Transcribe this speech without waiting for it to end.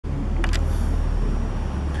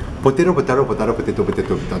Potato, potato, potato, potato,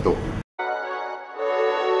 potato, potato.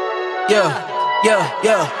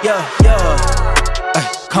 Ay,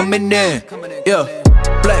 coming in, yeah.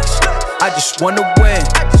 Flex, I just wanna win,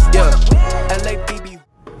 yeah. LABB.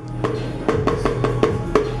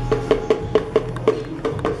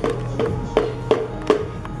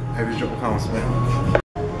 Heavy drop counts, man.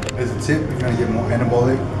 As a tip, if you want to get more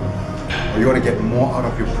anabolic, or you want to get more out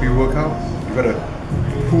of your pre-workout, you gotta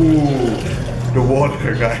pull the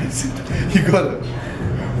water, guys. You gotta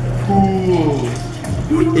pull.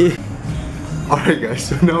 Alright guys,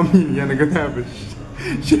 so now me and Yan are gonna have a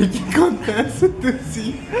shaking contest to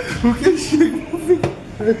see who can shake moving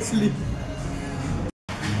firstly.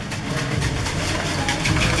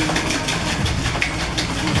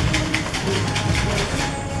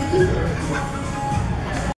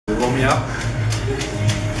 Roll me up.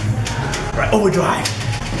 Right, overdrive.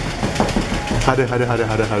 Harder. That's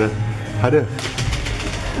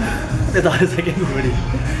the hardest I can do already.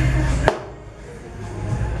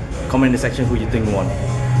 Comment in the section who you think won.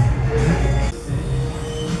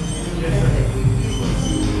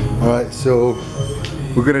 Alright, so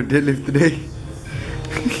we're gonna deadlift today.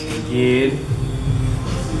 Again.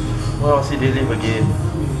 Well, I'll see deadlift again.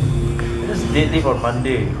 Just deadlift on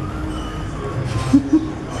Monday.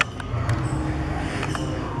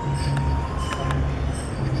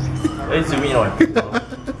 Why zoom in on people?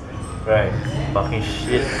 Right, fucking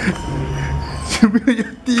shit. Zoom in on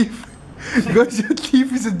your teeth. Guys, your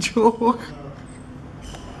teeth is a joke.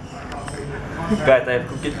 Guys, I have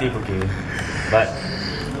crooked teeth, okay? But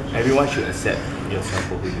everyone should accept yourself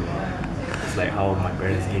for who you are. It's like how my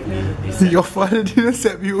parents gave me this. Your father didn't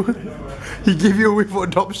accept you. He gave you away for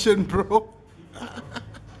adoption, bro.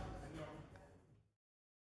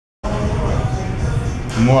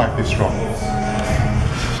 More I feel strong.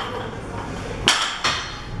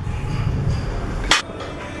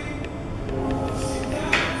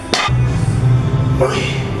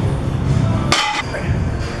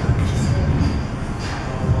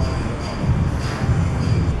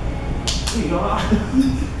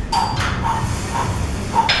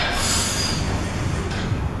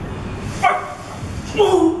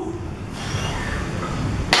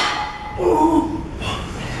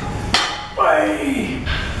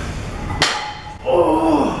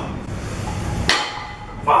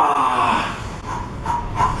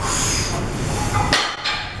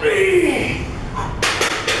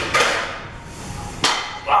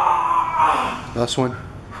 Last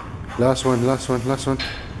one.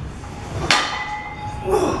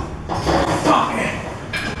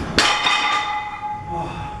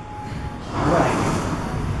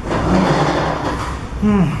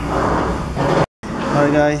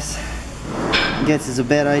 Alright guys, I guess it's a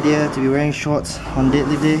bad idea to be wearing shorts on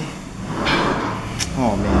deadlift day.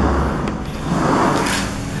 Oh man.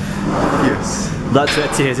 Yes. Blood,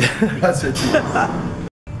 sweat, tears. That's it.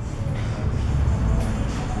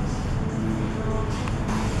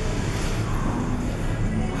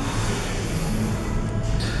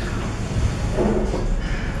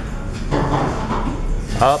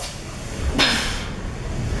 Up.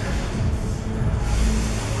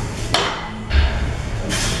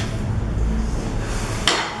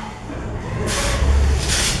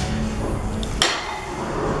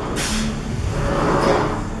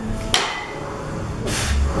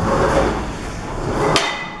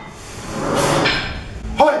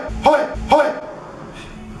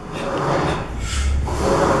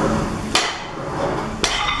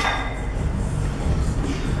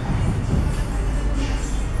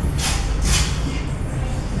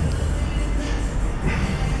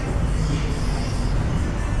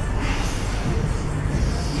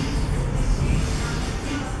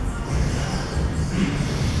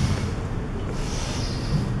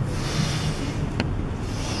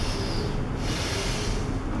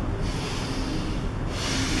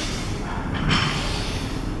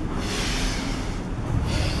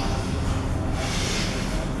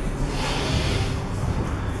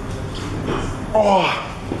 Oh.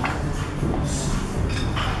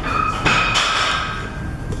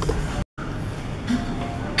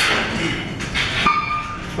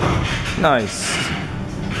 Nice.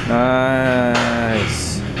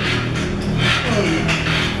 Nice.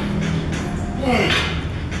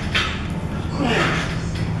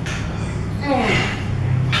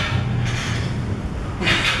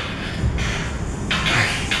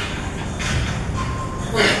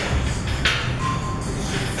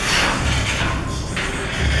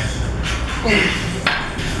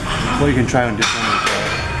 What you can try on this one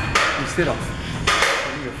is instead of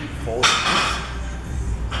putting your feet forward,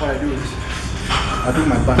 what I do is I do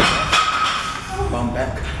my bum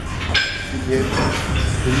back, Get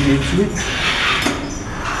really into it.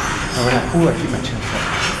 And when I pull, I keep my chest up.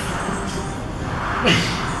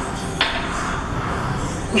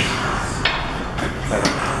 Like that.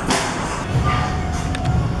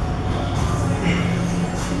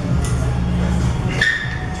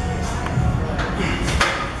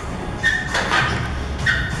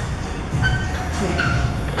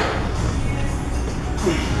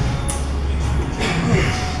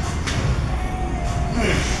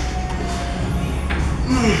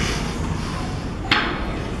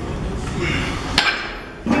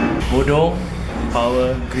 Bodoh,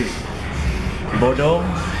 power grip. Bodoh,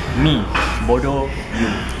 me. Bodoh, you.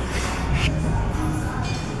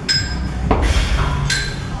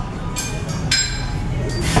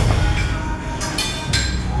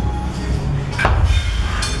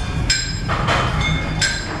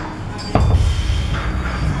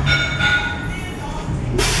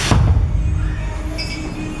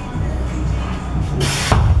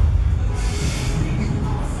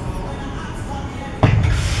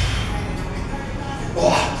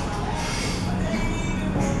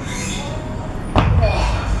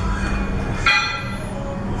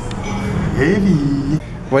 Heavy.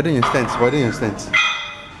 Widen your stance, widen your stance.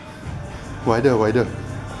 Wider, wider.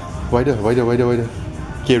 Wider, wider, wider, wider.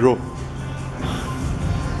 Okay, roll.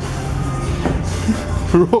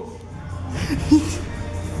 Roll.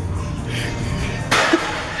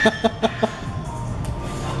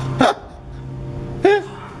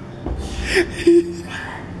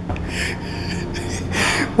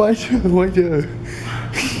 Wider, wider.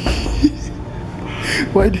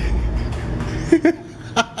 Wider.